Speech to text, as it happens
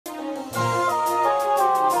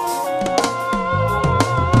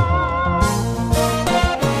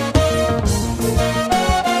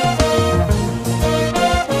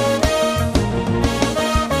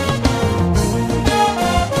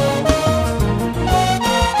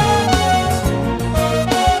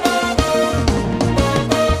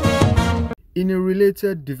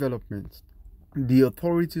Related developments. The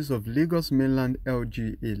authorities of Lagos Mainland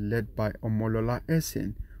LGA, led by Omolola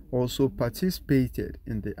Essien, also participated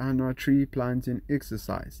in the annual tree planting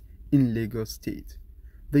exercise in Lagos State.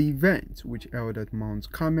 The event, which held at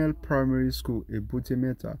Mount Camel Primary School,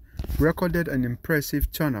 Ebute-meta, recorded an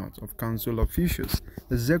impressive turnout of council officials,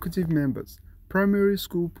 executive members, primary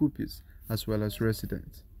school pupils, as well as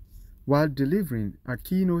residents. While delivering a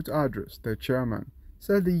keynote address, the chairman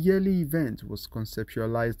said the yearly event was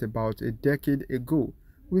conceptualized about a decade ago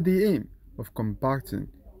with the aim of combating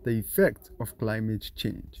the effect of climate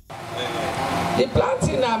change. The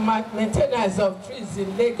planting and maintenance of trees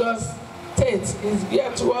in Lagos State is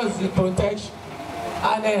geared towards the protection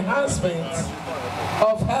and enhancement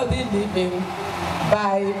of healthy living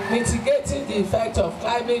by mitigating the effect of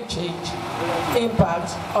climate change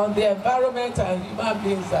impact on the environment and human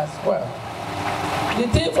beings as well. The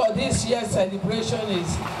theme for this year's celebration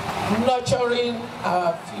is nurturing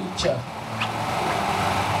our future.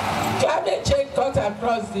 Climate change cut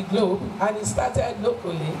across the globe and it started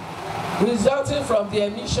locally, resulting from the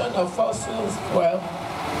emission of fossil fuel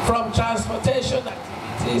from transportation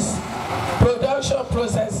activities, production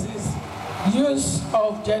processes, use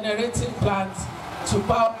of generating plants to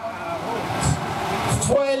power homes,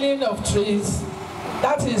 felling of trees,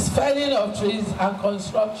 that is felling of trees and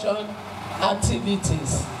construction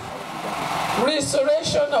activities.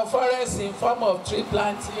 Restoration of forests in form of tree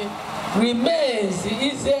planting remains the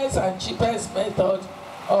easiest and cheapest method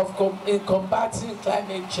of combating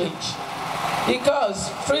climate change because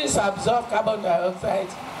trees absorb carbon dioxide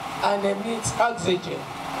and emit oxygen.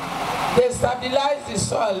 They stabilize the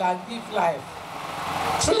soil and give life.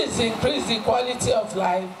 Trees increase the quality of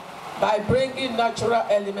life by bringing natural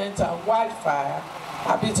elements and wildfire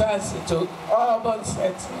habitats into urban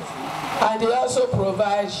settings, and they also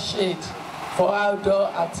provide shade for outdoor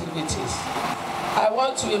activities. I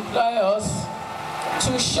want to employ us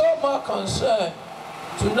to show more concern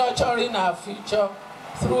to nurturing our future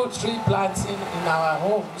through tree planting in our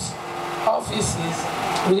homes, offices,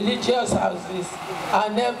 religious houses,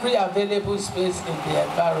 and every available space in the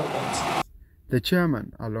environment. The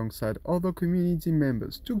chairman, alongside other community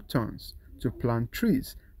members, took turns to plant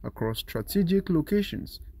trees across strategic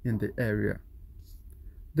locations in the area.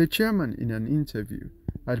 The chairman, in an interview,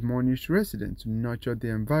 admonished residents to nurture the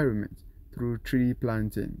environment through tree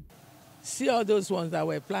planting. See all those ones that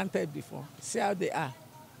were planted before. See how they are.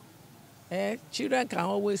 Children can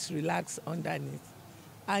always relax underneath.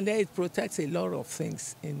 And then it protects a lot of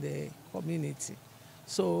things in the community.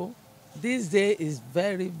 So this day is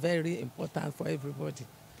very, very important for everybody.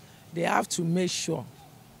 They have to make sure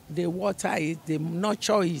they water it, they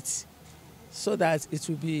nurture it, so that it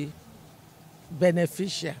will be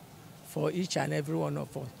beneficial for each and every one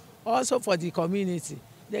of us. Also for the community,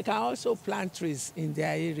 they can also plant trees in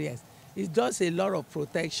their areas. It does a lot of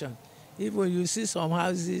protection. Even you see some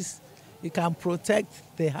houses, it can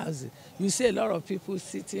protect the houses. You see a lot of people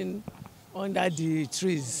sitting under the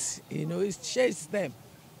trees, you know, it shades them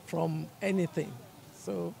from anything.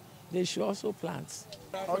 So they should also plant.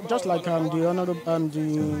 Just like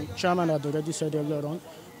the chairman had already said earlier on,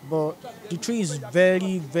 but the tree is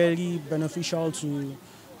very, very beneficial to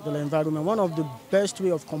the environment. One of the best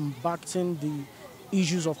way of combating the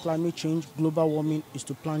issues of climate change, global warming, is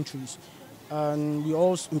to plant trees. And we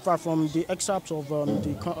also, in fact, from the excerpts of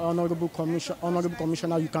the Honorable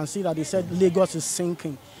Commissioner, you can see that they said Lagos is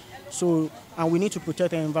sinking. So, and we need to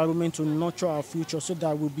protect the environment to nurture our future so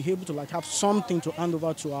that we'll be able to have something to hand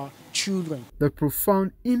over to our children. The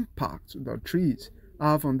profound impact that trees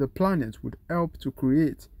have on the planet would help to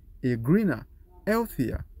create a greener,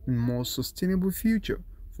 healthier, and more sustainable future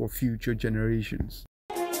for future generations.